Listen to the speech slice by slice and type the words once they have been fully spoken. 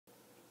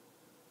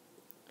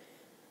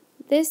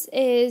This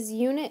is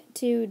Unit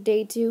 2,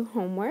 Day 2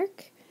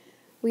 homework.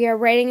 We are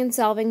writing and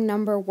solving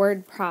number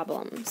word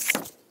problems.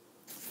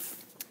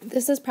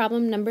 This is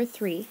problem number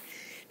 3.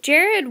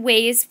 Jared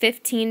weighs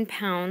 15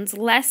 pounds,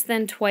 less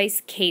than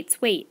twice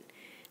Kate's weight.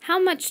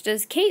 How much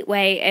does Kate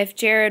weigh if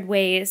Jared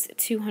weighs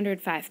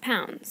 205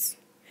 pounds?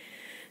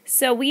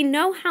 So we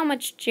know how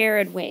much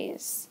Jared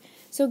weighs.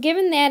 So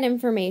given that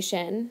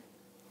information,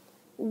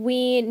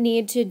 we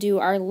need to do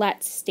our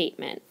let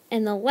statement.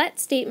 And the let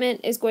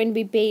statement is going to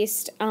be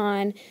based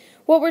on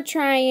what we're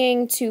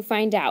trying to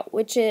find out,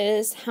 which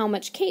is how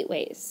much Kate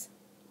weighs.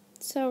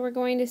 So we're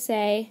going to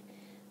say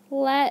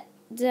let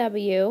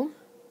W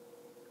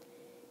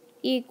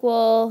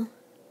equal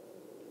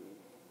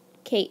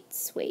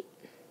Kate's weight.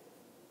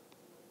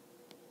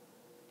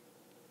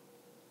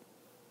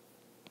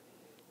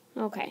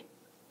 Okay,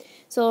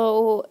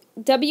 so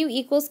W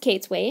equals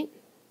Kate's weight.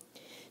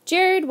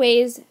 Jared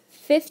weighs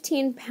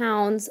 15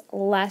 pounds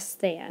less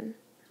than.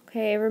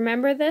 Okay,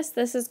 remember this?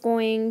 This is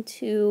going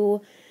to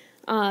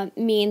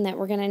mean that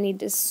we're going to need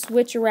to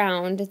switch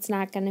around. It's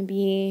not going to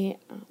be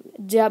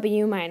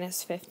W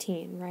minus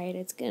 15, right?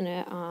 It's going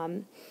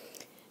to,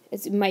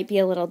 it might be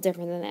a little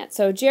different than that.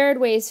 So Jared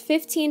weighs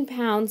 15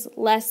 pounds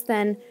less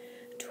than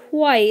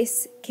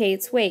twice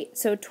Kate's weight.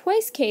 So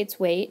twice Kate's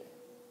weight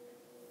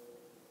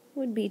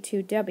would be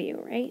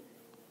 2W, right?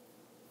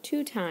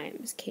 2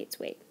 times Kate's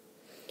weight.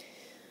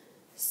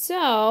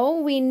 So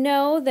we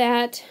know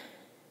that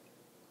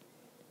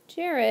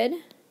Jared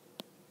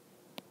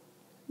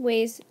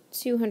weighs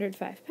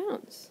 205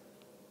 pounds.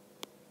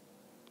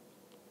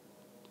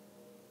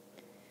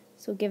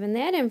 So given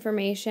that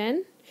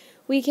information,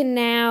 we can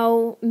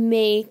now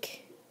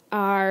make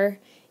our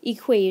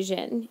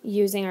equation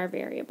using our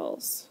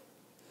variables.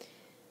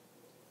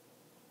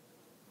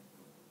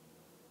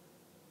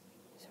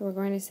 So we're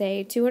going to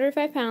say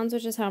 205 pounds,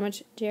 which is how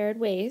much Jared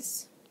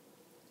weighs,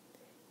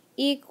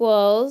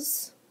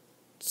 equals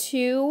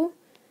 2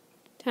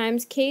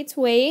 times Kate's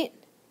weight,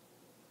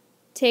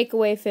 take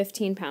away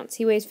 15 pounds.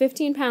 He weighs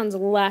 15 pounds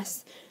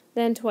less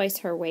than twice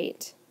her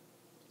weight.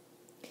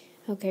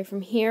 Okay,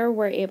 from here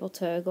we're able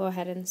to go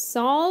ahead and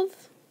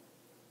solve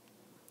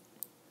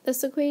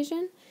this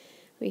equation.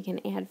 We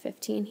can add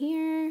 15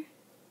 here,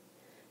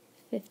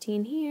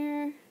 15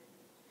 here.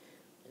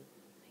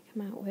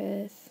 We come out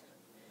with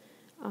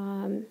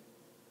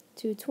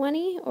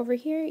 220 over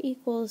here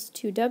equals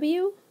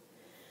 2W.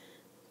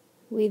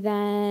 We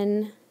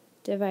then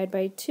divide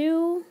by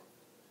 2.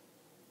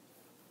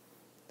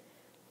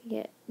 We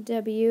get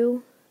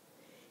W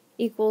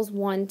equals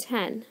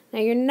 110. Now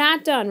you're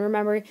not done.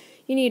 Remember,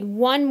 you need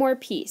one more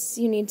piece.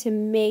 You need to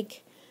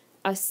make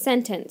a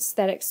sentence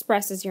that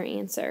expresses your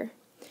answer.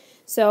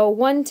 So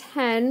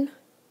 110,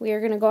 we are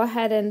going to go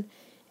ahead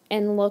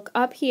and look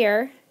up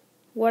here.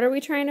 What are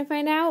we trying to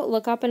find out?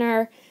 Look up in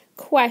our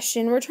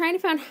question. We're trying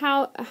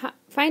to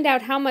find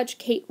out how much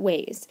Kate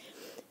weighs.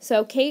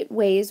 So Kate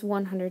weighs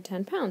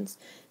 110 pounds.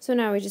 So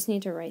now we just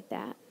need to write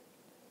that.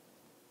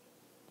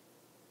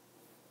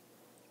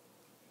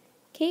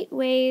 Kate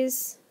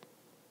weighs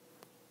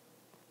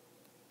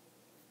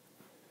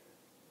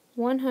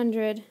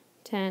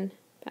 110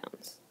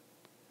 pounds.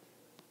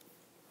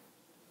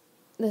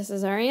 This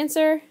is our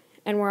answer,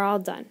 and we're all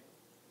done.